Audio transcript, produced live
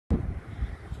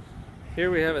Here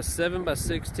we have a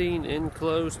 7x16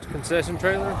 enclosed concession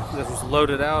trailer. This was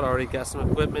loaded out, already got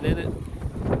some equipment in it.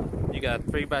 You got a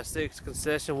 3x6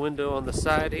 concession window on the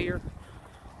side here.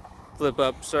 Flip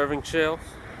up serving shelf.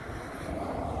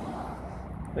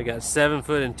 They got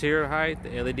 7-foot interior height,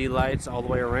 the LED lights all the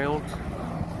way around.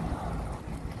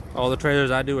 All the trailers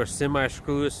I do are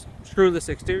semi-screwless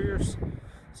exteriors.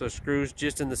 So screws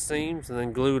just in the seams and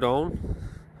then glued on.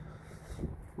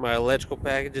 My electrical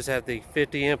packages have the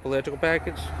 50-amp electrical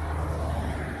package.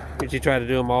 Usually try to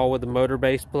do them all with the motor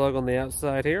base plug on the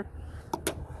outside here.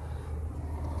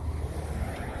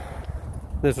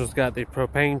 This one's got the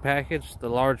propane package, the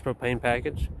large propane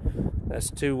package.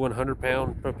 That's 2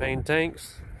 100-pound propane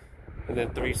tanks and then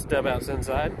 3 stub outs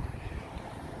inside.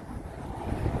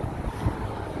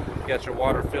 You got your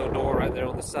water fill door right there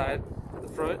on the side of the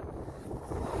front.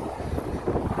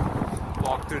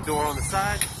 Walk through door on the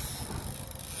side.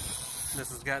 This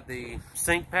has got the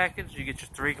sink package. You get your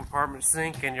 3-compartment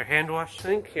sink and your hand wash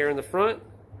sink here in the front.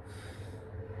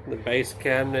 The base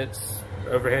cabinets,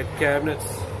 overhead cabinets.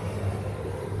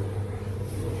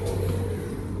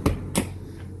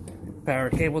 Power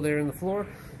cable there in the floor.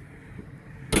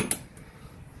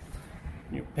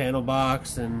 Your panel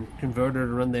box and converter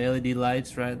to run the LED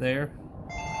lights right there.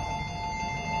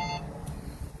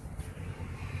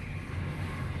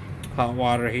 Hot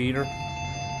water heater.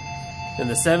 In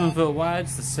the 7-foot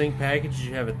wides, the sink package,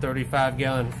 you have a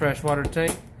 35-gallon freshwater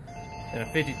tank and a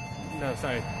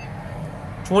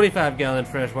 25-gallon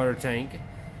freshwater tank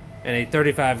and a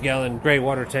 35-gallon gray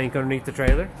water tank underneath the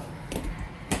trailer.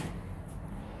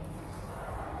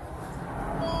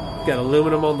 Got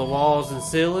aluminum on the walls and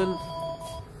ceiling,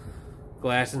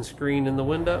 glass and screen in the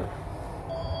window.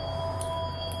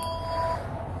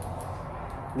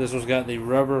 This one's got the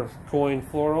rubber coin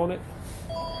floor on it.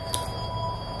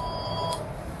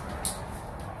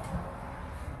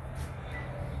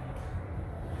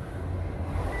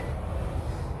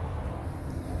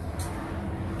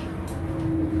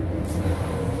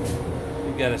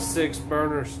 Got a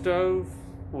 6-burner stove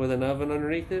with an oven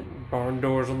underneath it, barn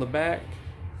doors on the back.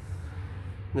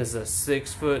 This is a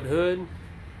 6-foot hood.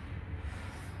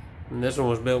 And this one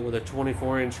was built with a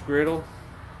 24-inch griddle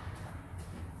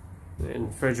and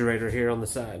refrigerator here on the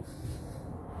side.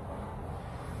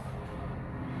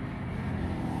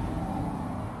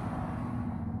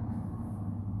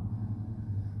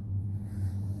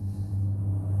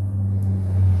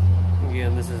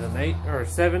 Again, this is an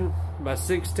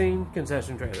 7x16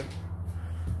 concession trailer.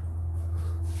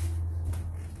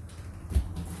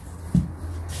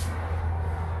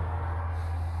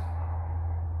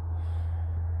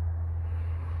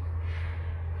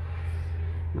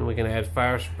 And we can add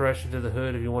fire suppression to the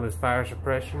hood if you wanted fire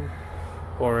suppression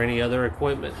or any other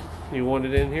equipment you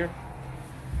wanted in here.